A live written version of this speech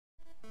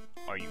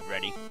Are you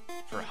ready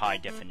for high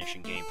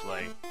definition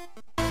gameplay?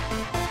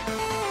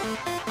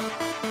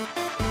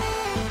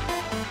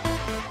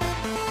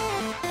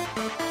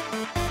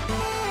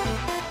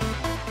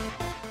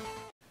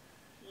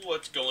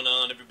 What's going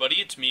on, everybody?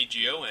 It's me,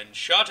 Geo, and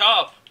shut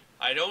up!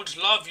 I don't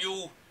love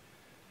you!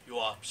 You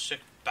are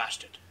sick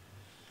bastard.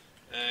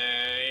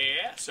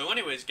 Yeah, so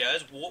anyways,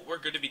 guys, what we're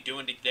going to be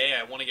doing today,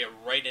 I want to get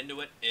right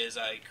into it, is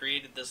I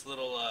created this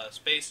little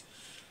space.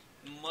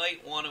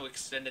 Might want to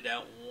extend it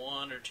out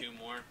one or two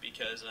more,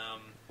 because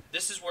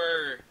this is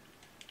where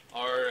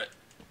our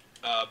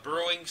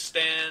brewing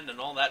stand and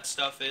all that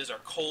stuff is, our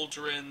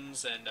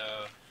cauldrons, and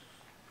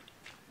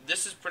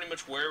this is pretty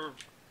much where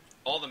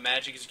all the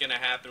magic is going to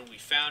happen. We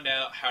found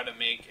out how to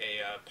make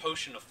a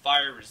potion of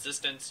fire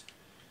resistance.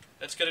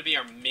 That's going to be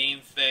our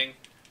main thing,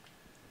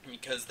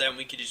 because then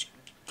we could just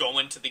go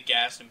into the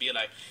gas and be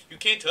like, you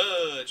can't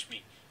touch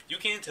me, you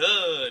can't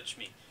touch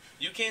me,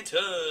 you can't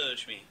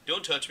touch me,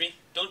 don't touch me,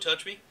 don't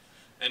touch me.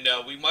 And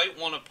we might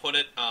want to put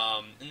it,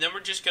 and then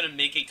we're just going to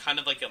make it kind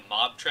of like a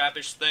mob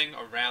trappish thing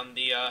around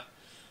the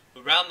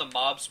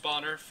mob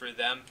spawner for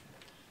them,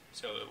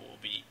 so it will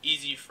be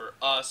easy for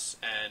us.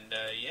 And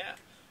yeah,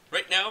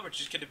 right now we're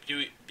just going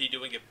to be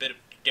doing a bit of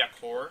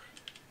decor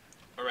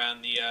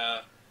around the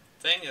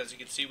thing. As you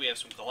can see, we have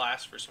some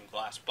glass for some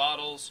glass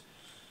bottles.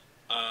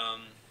 Put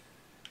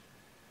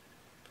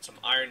some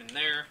iron in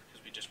there,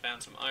 because we just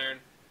found some iron.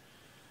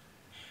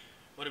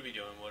 What are we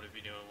doing? What are we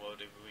doing? What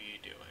are we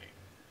doing?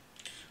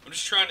 I'm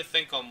just trying to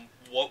think on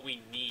what we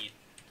need.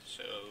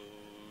 So,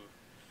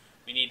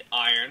 we need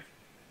iron.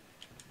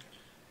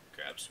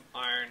 Grab some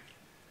iron.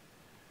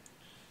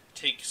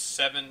 Take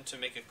 7 to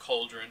make a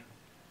cauldron,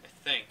 I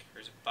think.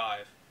 Or is it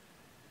 5?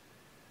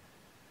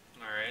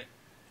 Alright.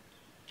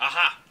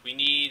 Aha! We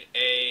need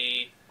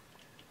a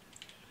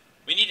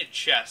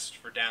chest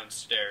for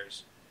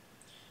downstairs,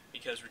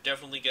 because we're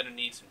definitely going to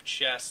need some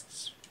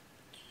chests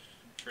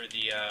for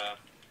the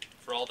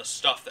for all the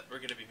stuff that we're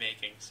going to be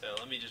making. So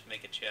let me just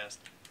make a chest.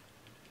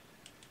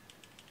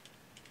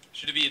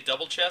 Should it be a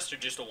double chest or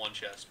just a one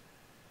chest?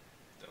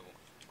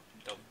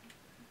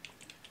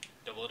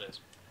 Double it is.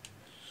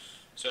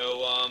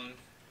 So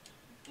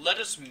let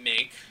us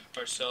make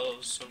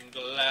ourselves some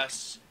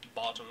glass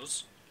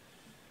bottles,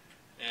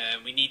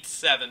 and we need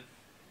 7.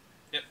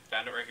 Yep,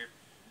 found it right here.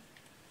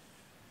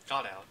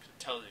 God, Alex, it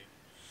tells you.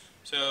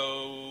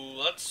 So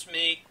let's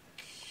make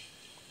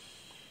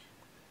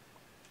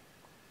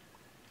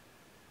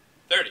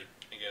 30,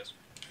 I guess.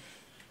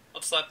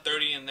 Let's slap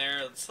 30 in there.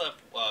 Let's slap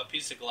a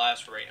piece of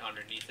glass right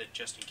underneath it,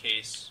 just in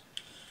case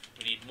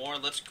we need more.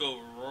 Let's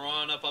go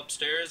run up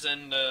upstairs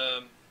and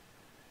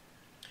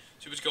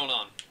see what's going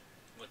on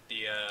with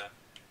the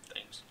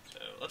things. So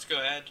let's go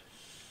ahead,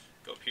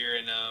 go up here,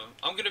 and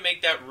I'm going to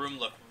make that room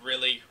look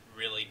really,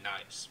 really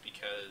nice,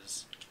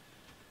 because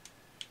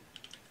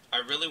I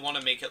really want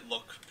to make it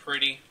look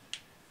pretty.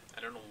 I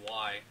don't know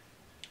why,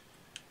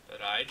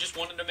 but I just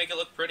wanted to make it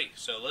look pretty.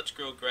 So let's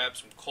go grab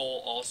some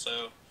coal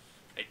also.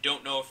 I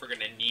don't know if we're going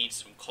to need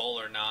some coal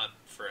or not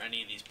for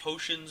any of these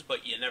potions,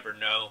 but you never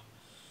know.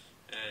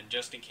 And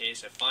just in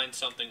case I find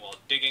something while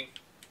digging.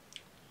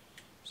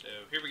 So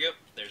here we go.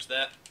 There's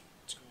that.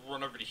 Let's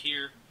run over to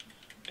here.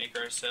 Make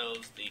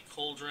ourselves the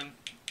cauldron.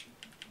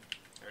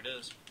 There it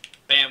is.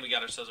 Bam, we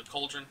got ourselves a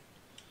cauldron.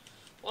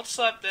 Let's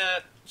slap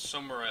that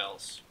somewhere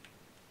else.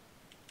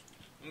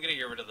 I'm going to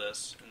get rid of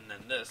this, and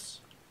then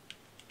this.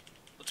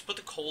 Let's put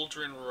the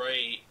cauldron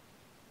right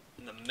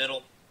in the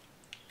middle.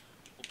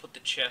 We'll put the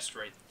chest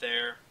right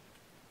there.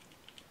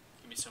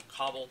 Give me some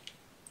cobble,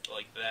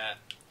 like that.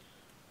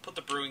 Put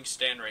the brewing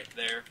stand right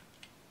there.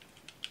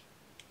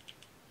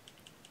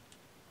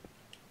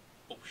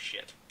 Oh,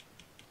 shit.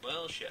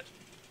 Well, shit.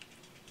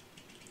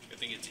 Good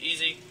thing it's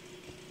easy.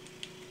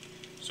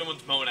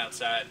 Someone's mowing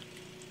outside.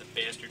 The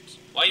bastards.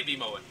 Why you be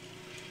mowing?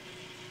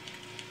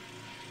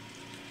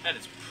 That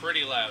is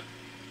pretty loud.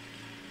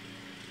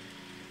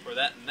 Pour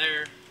that in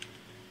there.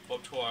 Go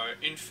up to our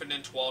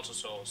infinite water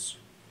source.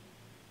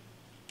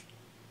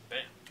 Bam.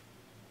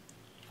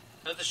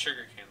 How's the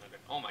sugar cane looking?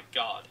 Oh my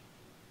god.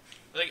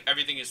 I think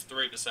everything is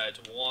 3 besides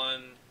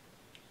 1.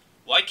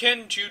 Why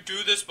couldn't you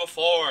do this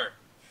before?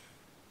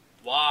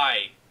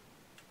 Why?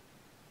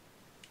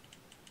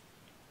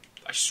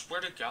 I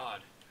swear to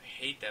god. I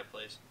hate that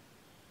place.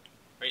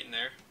 Right in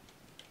there.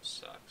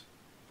 Sucks.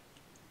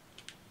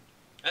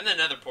 And the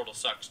nether portal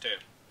sucks too,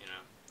 you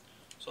know.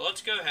 So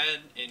let's go ahead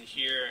in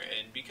here,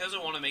 and because I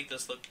want to make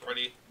this look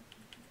pretty,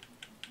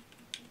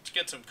 let's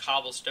get some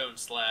cobblestone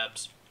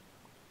slabs.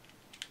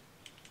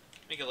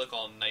 Make it look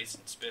all nice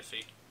and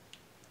spiffy.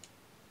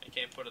 I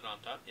can't put it on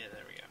top. Yeah,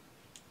 there we go.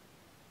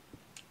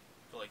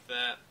 Go like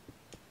that.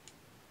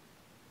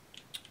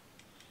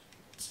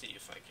 Let's see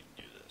if I can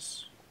do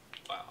this.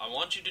 Wow, I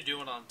want you to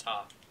do it on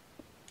top.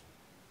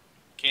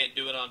 Can't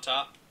do it on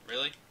top?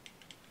 Really?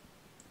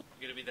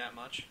 You gonna be that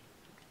much?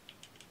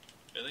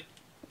 Really?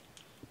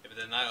 Yeah, but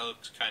then that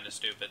looks kind of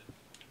stupid.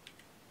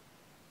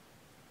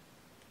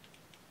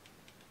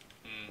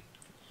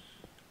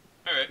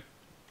 Alright.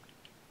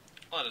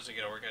 Well, that doesn't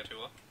get to work out too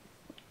well.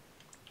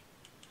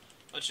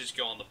 Let's just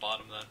go on the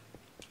bottom then.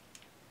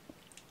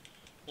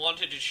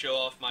 Wanted to show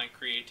off my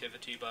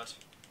creativity, but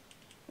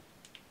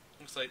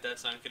looks like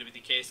that's not going to be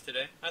the case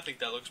today. I think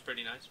that looks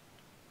pretty nice.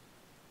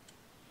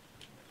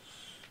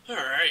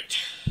 Alright,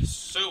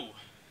 so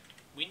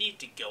we need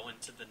to go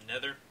into the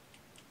nether.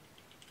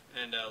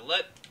 And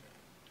let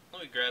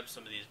me grab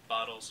some of these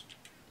bottles.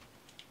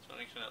 So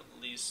I can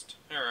at least...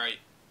 Alright.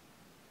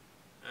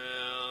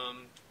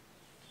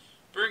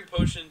 Brewing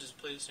potion, just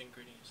place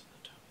ingredients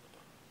at the top of the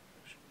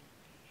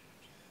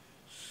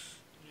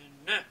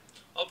bottle.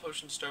 All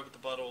potions start with the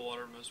bottle of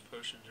water. Most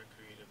potions are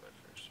created by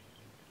first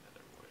using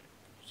another way.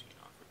 Using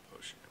an awkward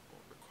potion, it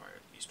will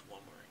require at least one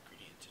more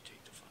ingredient to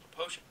take the final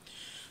potion.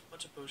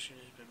 Once a potion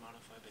has been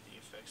modified by the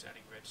effects,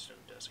 adding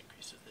redstone dust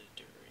increases the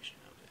duration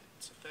of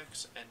its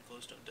effects, and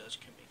glowstone dust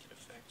can make its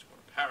effects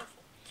more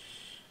powerful.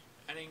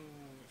 Adding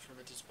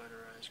fermented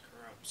spider eyes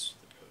corrupts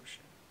the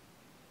potion.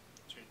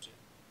 Turns it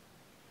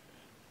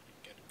and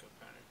getting go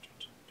powder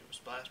turns it into a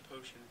splash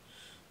potion,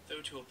 though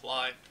to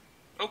apply.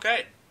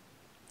 Okay.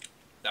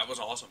 That was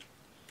awesome.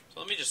 So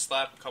let me just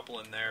slap a couple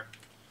in there.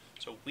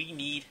 So we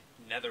need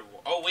nether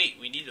wart. Oh wait,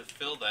 we need to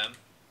fill them.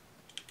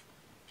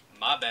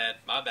 My bad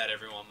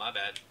everyone, my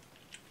bad.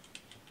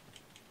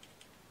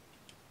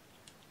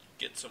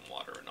 Get some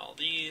water in all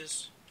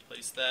these.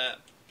 Place that.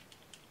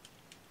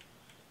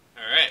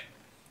 Alright.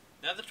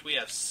 Now that we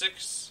have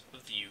 6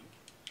 of you,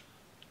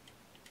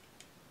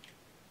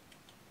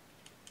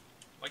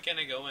 why can't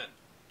I go in?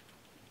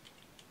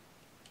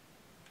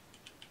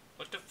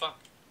 What the fuck?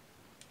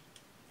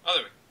 Oh,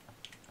 there we go.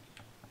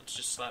 Let's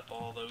just slap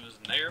all those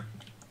in there.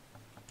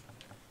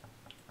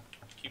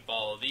 Keep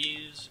all of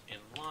these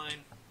in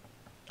line.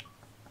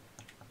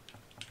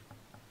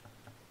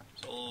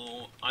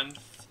 So,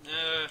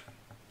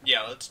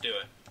 yeah, let's do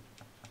it.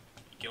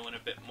 Go in a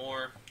bit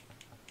more.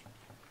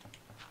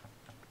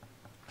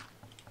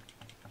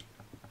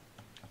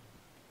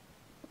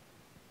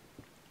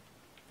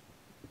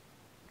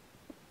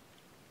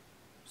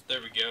 So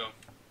there we go.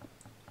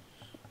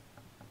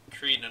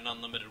 Create an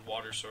unlimited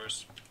water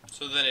source.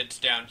 So then it's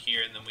down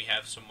here, and then we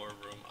have some more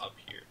room up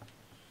here.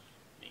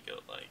 Let me go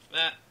like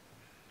that.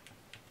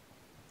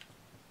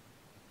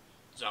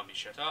 Zombie,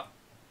 shut up.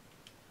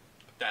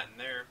 Put that in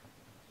there.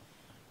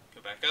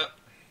 Go back up.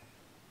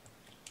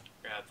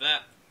 Grab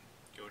that.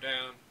 Go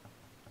down.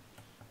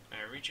 Can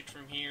I reach it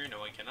from here?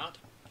 No, I cannot.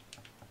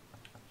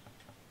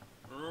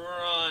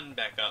 Run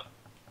back up.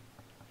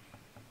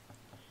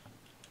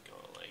 Go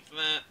like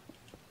that.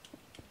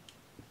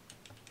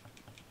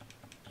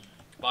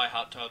 Goodbye,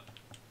 hot tub.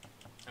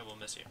 I will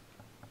miss you.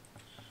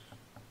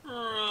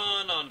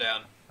 Run on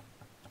down.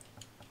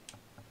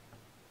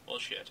 Well,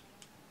 shit.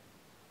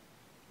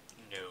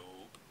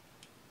 Nope.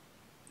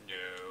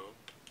 Nope.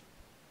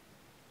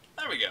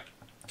 There we go.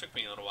 Took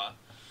me a little while.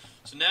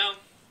 So now...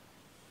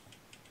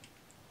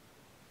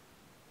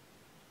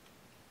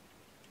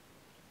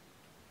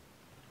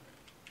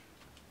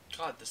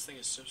 God, this thing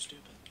is so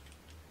stupid.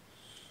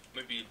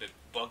 Might be a bit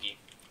buggy.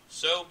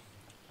 So...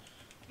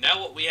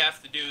 now what we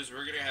have to do is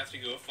we're going to have to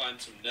go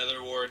find some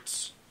nether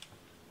warts.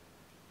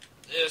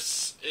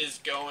 This is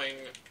going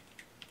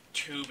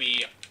to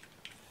be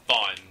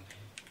fun.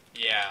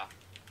 Yeah.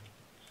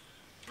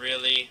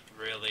 Really,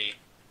 really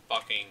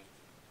fucking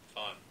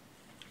fun.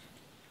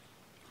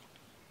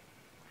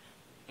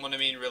 When I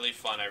mean really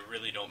fun, I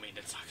really don't mean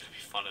it's not going to be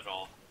fun at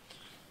all.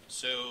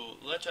 So,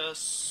 let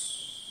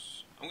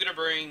us... I'm going to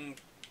bring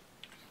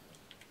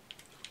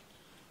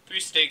 3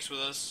 steaks with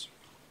us.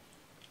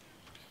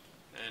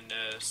 And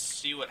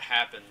see what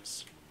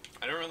happens.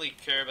 I don't really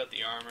care about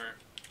the armor.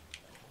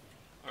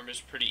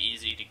 Armor's pretty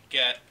easy to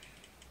get.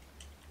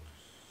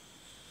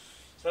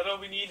 Is that all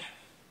we need?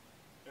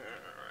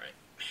 Alright.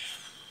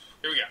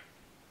 Here we go.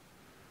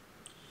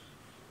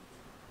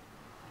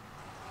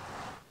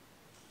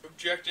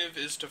 Objective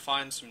is to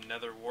find some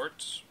nether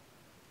warts.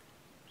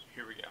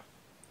 Here we go.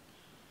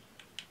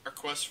 Our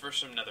quest for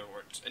some nether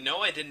warts. And no,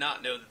 I did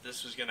not know that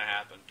this was going to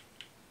happen.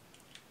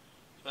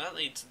 So that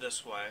leads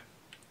this way.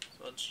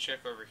 So let's check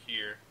over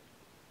here.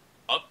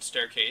 Up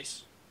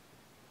staircase.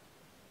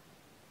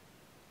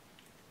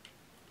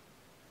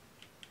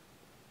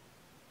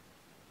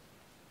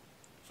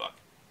 Fuck.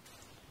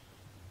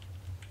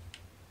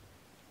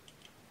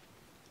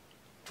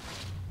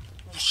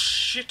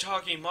 Shit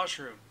talking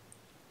mushroom.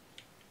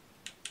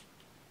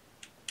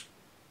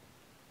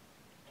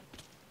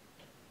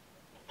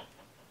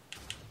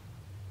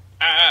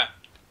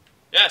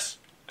 Yes!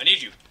 I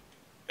need you.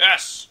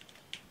 Yes!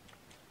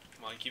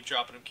 Come on, keep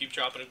dropping them, keep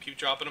dropping them, keep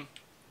dropping them.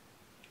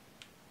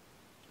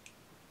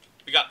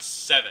 We got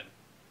 7.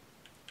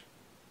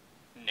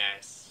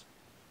 Nice.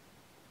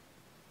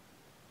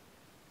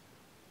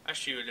 I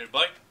shoot you, little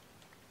boy.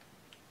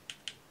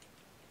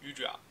 You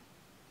drop.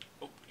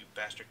 Oh, you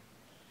bastard.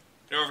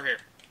 Get over here.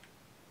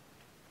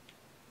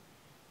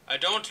 I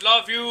don't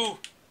love you!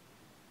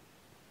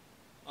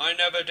 I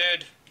never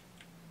did.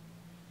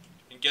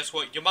 And guess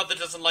what? Your mother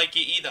doesn't like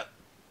you either.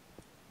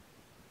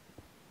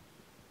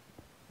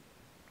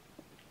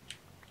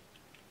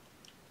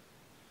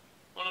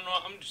 Oh, no,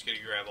 I'm just gonna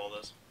grab all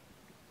this.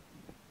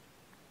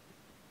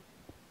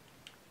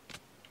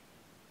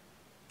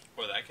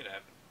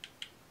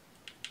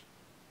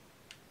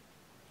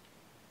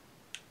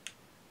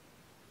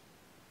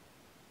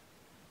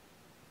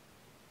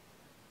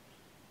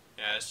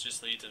 chest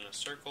just leads in a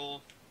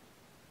circle.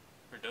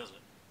 Or does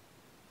it?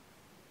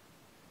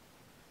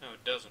 No,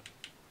 it doesn't.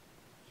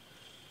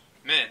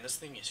 Man, this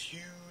thing is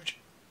huge.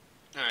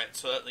 Alright,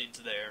 so that leads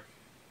there.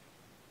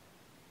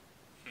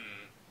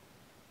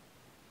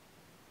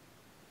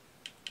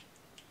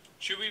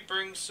 Should we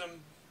bring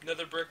some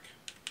nether brick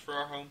for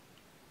our home?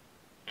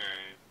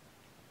 Alright.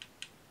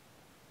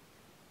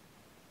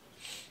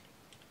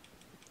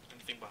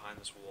 Anything behind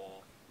this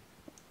wall?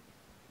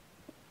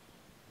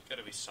 There's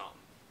gotta be something.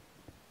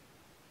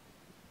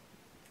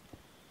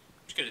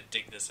 I'm just gonna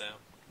dig this out.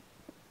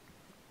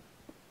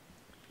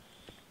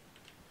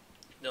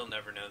 They'll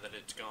never know that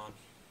it's gone.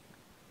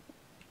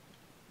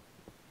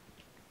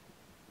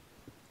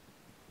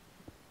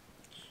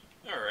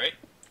 Alright,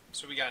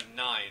 so we got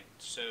 9.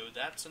 So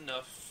that's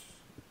enough.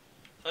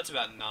 That's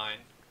about 9.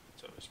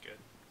 That's always good.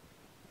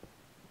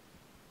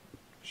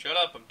 Shut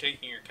up, I'm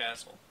taking your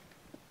castle.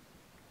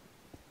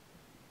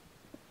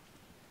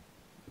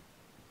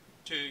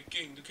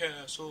 Taking the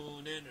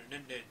castle.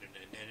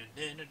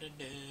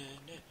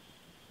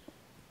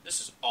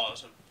 This is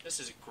awesome. This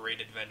is a great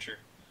adventure.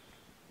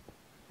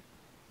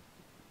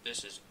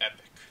 This is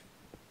epic.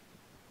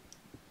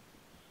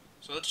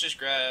 So let's just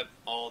grab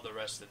all the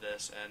rest of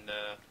this and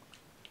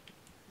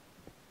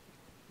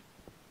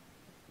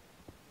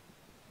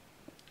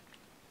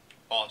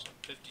awesome.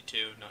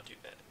 52, not too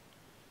bad.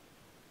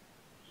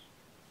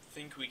 I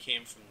think we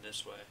came from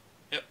this way.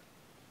 Yep.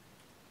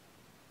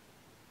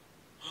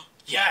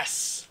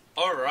 Yes!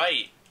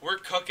 Alright, we're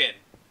cooking.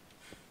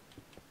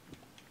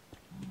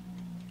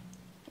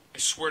 I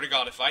swear to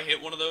God, if I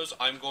hit one of those,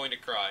 I'm going to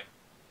cry.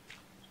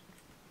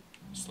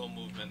 Slow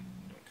movement,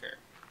 don't care.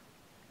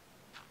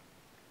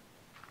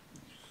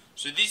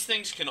 So these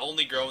things can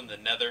only grow in the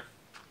nether.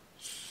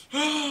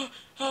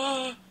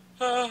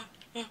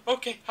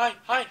 Okay,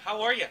 hi,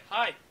 how are you?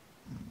 Hi.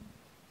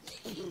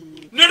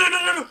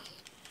 No!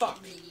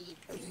 Fuck.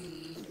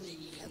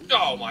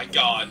 Oh my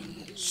God.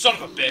 Son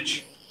of a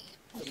bitch.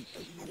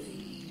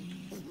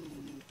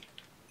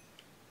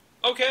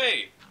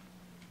 Okay.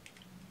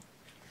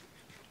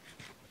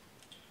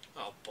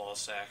 Oh, ball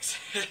sacks.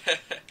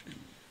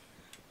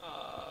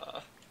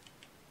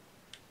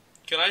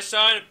 Can I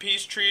sign a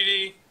peace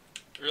treaty?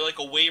 Or like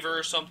a waiver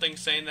or something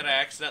saying that I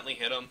accidentally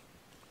hit him?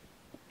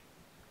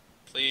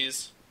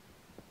 Please.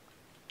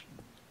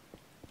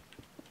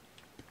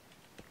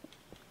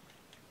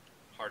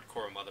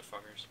 Hardcore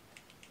motherfuckers.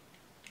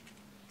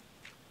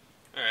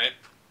 Alright.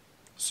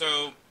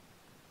 So,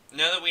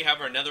 now that we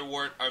have our nether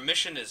wart, our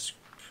mission is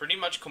pretty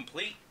much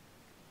complete.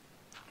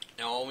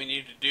 Now all we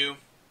need to do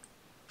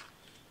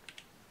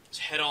is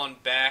head on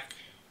back.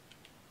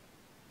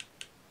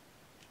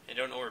 I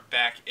don't know where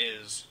back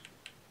is.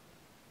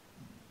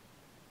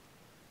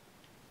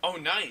 Oh,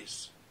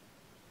 nice.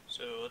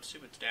 So, let's see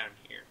what's down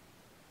here.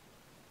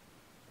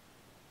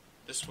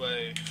 This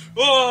way.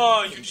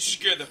 Oh, you just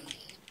scared the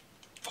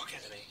fuck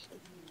out of me.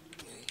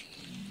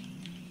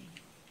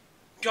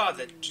 God,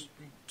 that just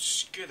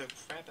scared the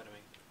crap out of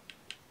me.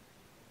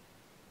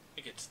 I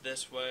think it's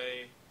this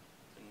way,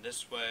 and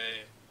this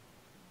way.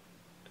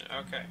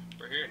 Okay,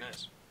 we're here,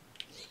 nice.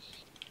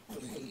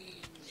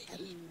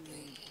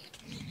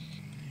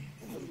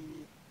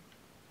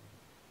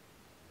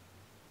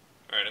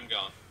 Alright, I'm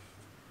gone.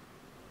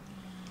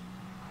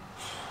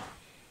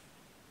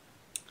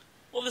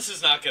 Well, this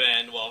is not going to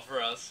end well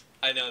for us.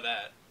 I know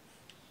that.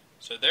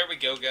 So there we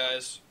go,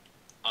 guys.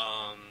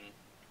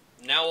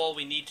 Now all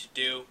we need to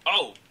do...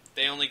 Oh!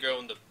 They only grow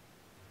in the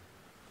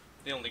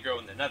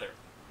nether.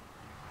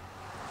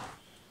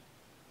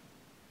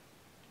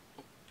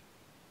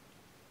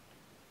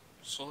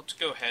 So let's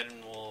go ahead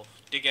and we'll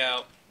dig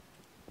out...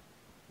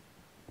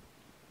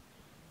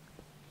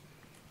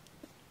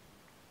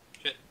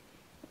 Shit.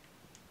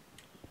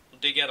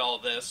 We'll dig out all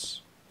this.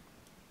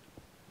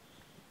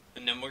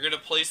 And then we're going to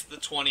place the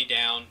 20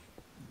 down.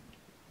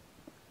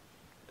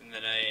 And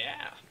then,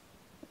 yeah.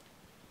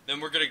 Then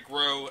we're going to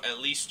grow at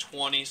least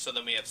 20, so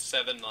then we have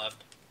 7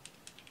 left.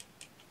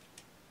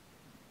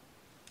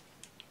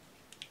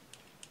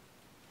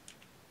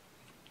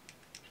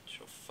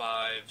 So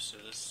 5, so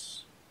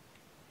this...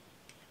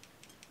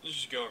 Let's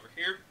just go over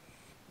here.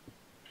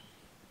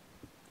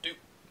 2,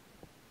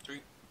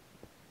 3,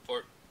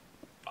 4,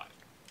 5.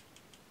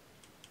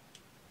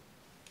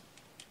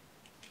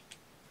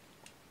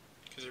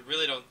 Because I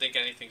really don't think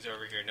anything's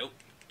over here. Nope.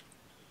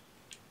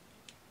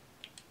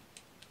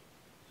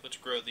 Let's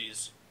grow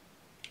these.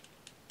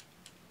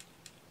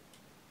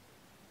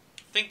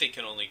 I think they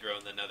can only grow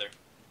in the nether.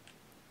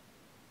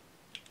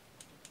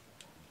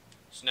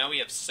 So now we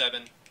have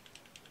 7.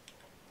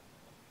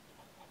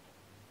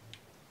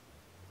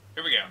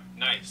 Here we go.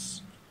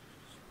 Nice.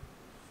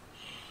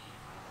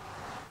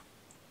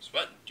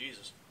 Sweating.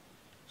 Jesus.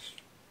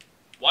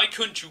 Why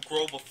couldn't you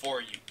grow before,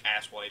 you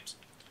asswipes?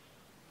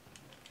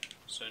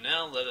 So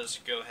now let us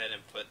go ahead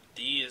and put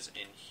these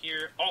in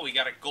here. Oh, we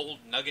got a gold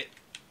nugget.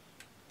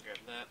 Grab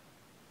that.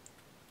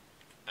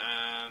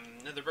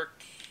 Nether brick.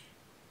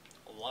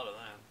 A lot of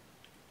that.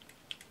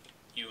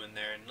 You in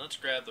there. And let's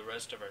grab the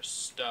rest of our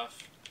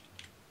stuff.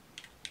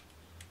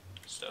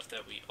 Stuff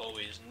that we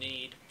always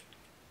need.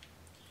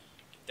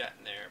 Put that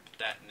in there, put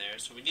that in there.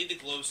 So we need the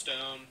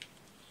glowstone.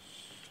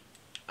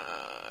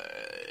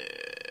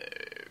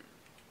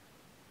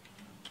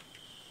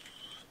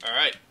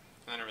 Alright.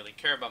 I don't really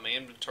care about my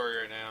inventory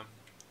right now. I'm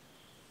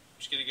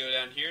just going to go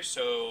down here.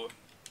 So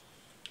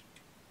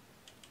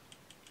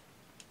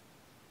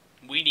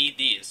we need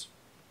these.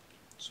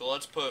 So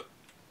let's put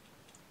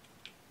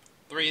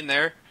 3 in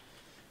there.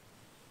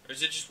 Or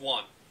is it just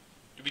 1?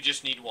 Do we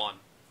just need 1?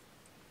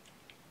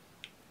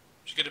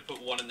 Just going to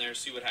put 1 in there,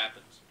 see what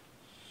happens.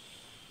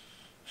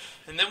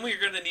 And then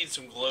we're going to need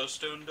some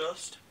glowstone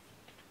dust.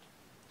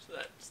 So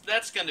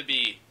that's going to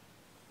be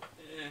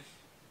a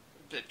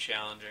bit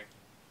challenging.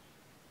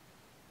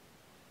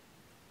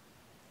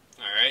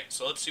 Alright,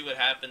 so let's see what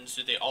happens.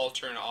 Do they all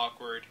turn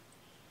awkward?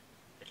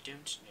 I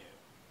don't know.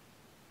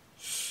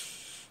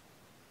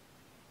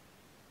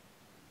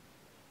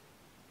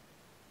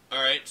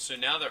 Alright, so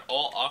now they're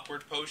all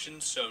awkward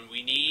potions, so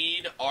we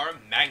need our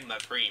magma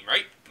cream,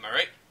 right? Am I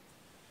right?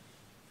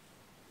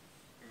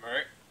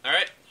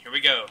 Alright, here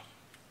we go.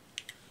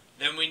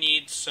 Then we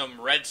need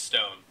some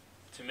redstone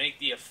to make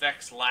the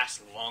effects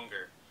last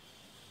longer.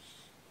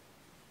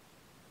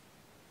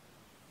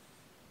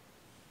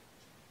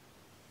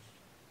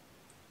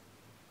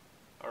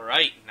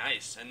 Alright,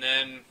 nice. And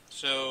then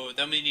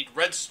we need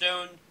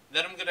redstone.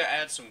 Then I'm going to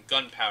add some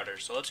gunpowder.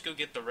 So let's go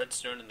get the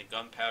redstone and the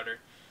gunpowder.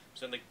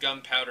 So the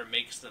gunpowder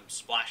makes them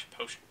splash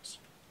potions.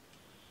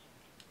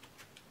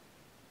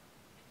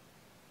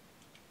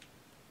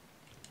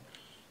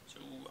 So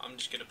I'm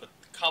just going to put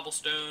the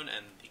cobblestone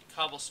and the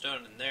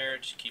cobblestone in there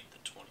to keep the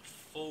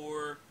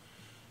 24.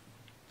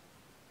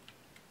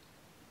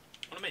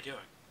 What am I doing?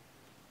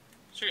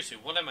 Seriously,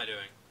 what am I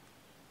doing?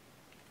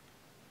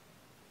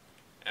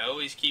 I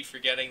always keep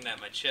forgetting that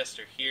my chests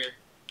are here.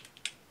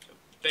 So,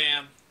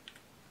 bam.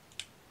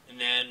 And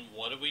then,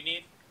 what do we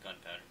need?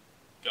 Gunpowder.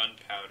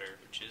 Gunpowder,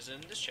 which is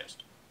in this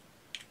chest.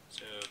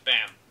 So,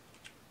 bam.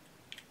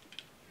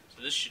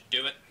 So this should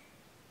do it.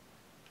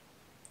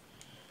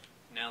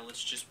 Now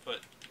let's just put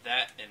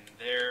that in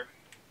there.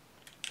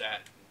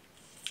 That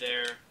in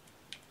there.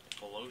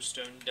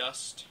 Glowstone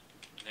dust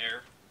in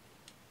there.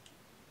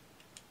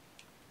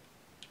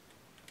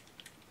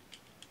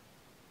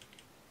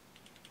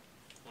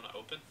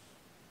 Open.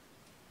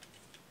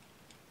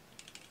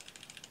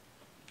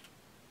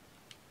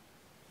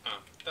 Oh,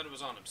 thought it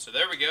was on him. So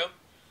there we go.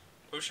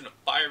 Potion of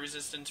fire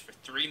resistance for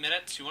 3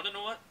 minutes. You want to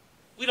know what?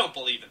 We don't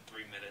believe in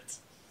 3 minutes.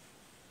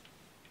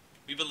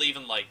 We believe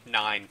in like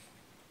 9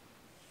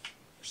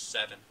 or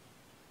 7.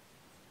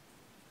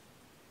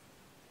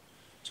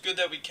 It's good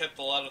that we kept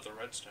a lot of the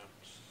redstone.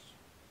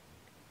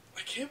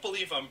 I can't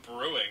believe I'm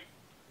brewing.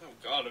 Oh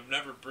god, I've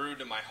never brewed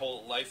in my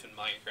whole life in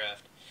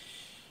Minecraft.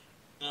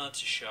 Oh,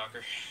 that's a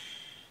shocker.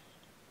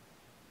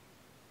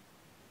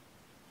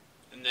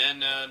 And then,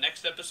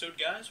 next episode,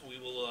 guys, we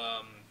will,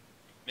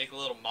 make a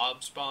little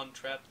mob spawn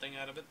trap thing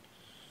out of it.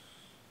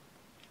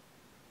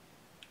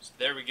 So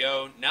there we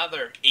go. Now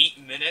they're 8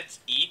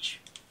 minutes each.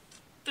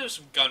 There's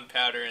some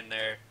gunpowder in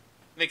there.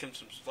 Make them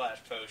some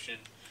splash potion.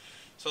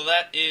 So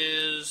that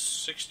is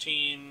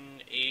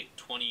 16, 8,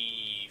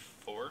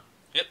 24.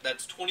 Yep,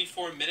 that's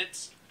 24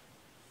 minutes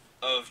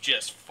of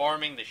just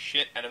farming the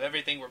shit out of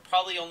everything. We're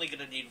probably only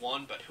going to need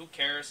 1, but who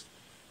cares?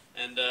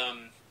 And,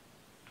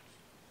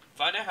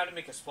 find out how to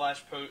make a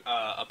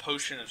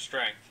potion of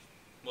strength,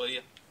 will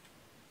you?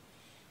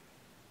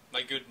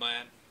 My good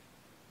man.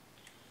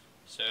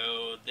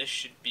 So, this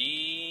should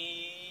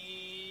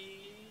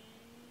be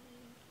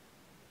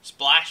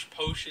splash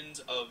potions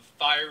of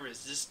fire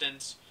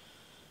resistance.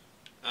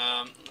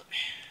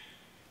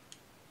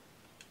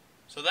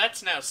 So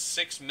that's now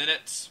 6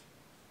 minutes.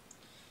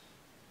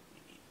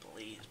 We need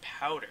blaze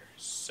powder.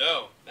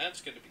 So,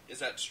 that's going to be... Is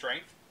that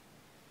strength?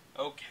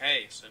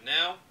 Okay, so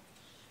now...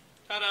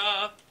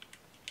 Ta-da!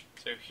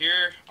 So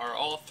here are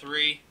all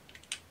 3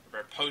 of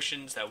our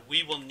potions that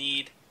we will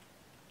need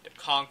to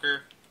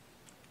conquer.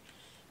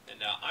 And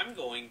I'm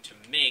going to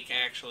make,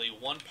 actually,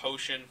 1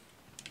 potion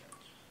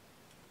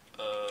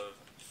of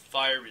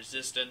fire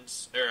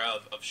resistance, or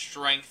of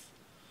strength.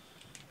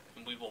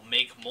 And we will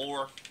make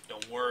more,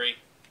 don't worry.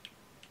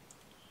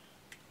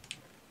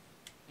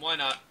 Why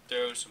not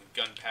throw some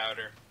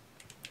gunpowder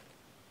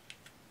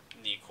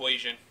in the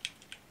equation?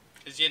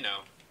 Because, you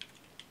know,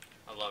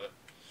 I love it.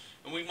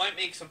 And we might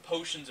make some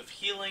potions of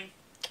healing.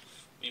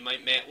 We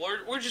might make...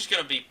 We're just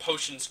going to be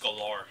potions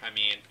galore. I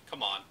mean,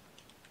 come on.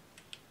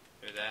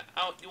 Do that.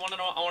 You want to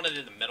know? I want to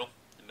do the middle.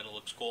 The middle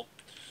looks cool.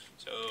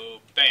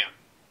 So, bam.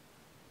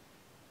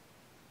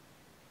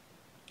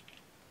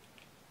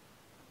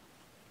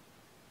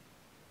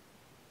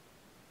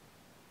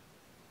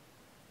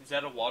 Is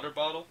that a water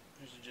bottle?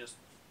 Or is it just...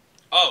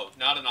 Oh,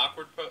 not an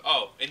awkward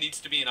oh, it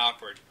needs to be an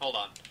awkward. Hold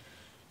on.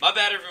 My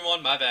bad,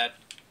 everyone. My bad.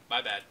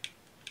 My bad.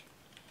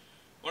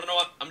 Wanna know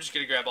what? I'm just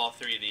gonna grab all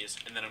 3 of these,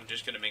 and then I'm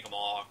just gonna make them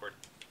all awkward.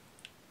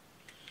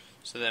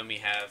 So then we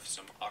have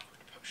some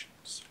awkward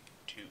potions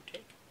to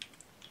take.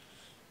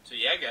 So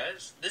yeah,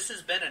 guys, this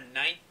has been a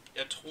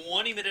a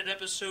 20-minute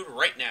episode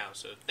right now.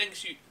 So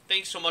thanks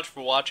so much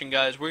for watching,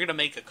 guys. We're gonna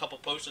make a couple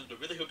posts, and I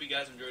really hope you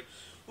guys enjoyed.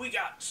 We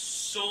got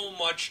so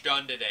much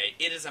done today.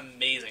 It is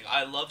amazing.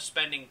 I love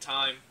spending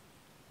time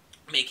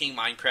making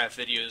Minecraft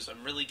videos.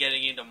 I'm really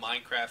getting into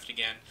Minecraft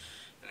again,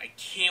 and I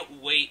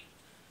can't wait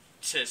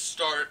to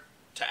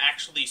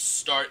actually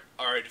start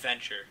our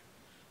adventure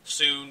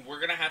soon. We're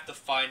gonna have to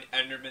find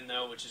Enderman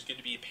though, which is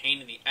gonna be a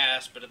pain in the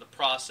ass, but in the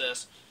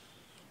process,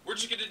 we're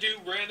just gonna do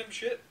random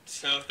shit.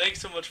 So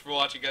thanks so much for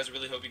watching, guys. I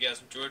really hope you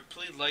guys enjoyed.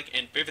 Please like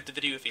and favorite the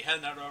video if you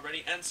haven't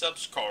already, and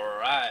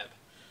subscribe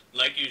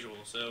like usual.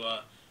 So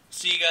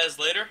see you guys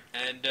later,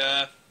 and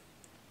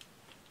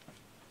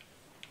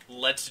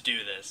let's do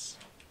this.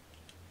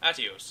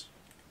 Adios.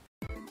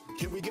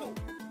 Here we go.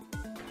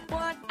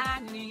 What I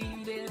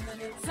need is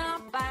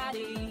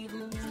somebody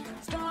who's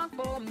strong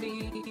for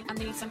me. I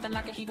need something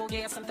like a hero,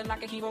 yeah, something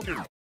like a hero.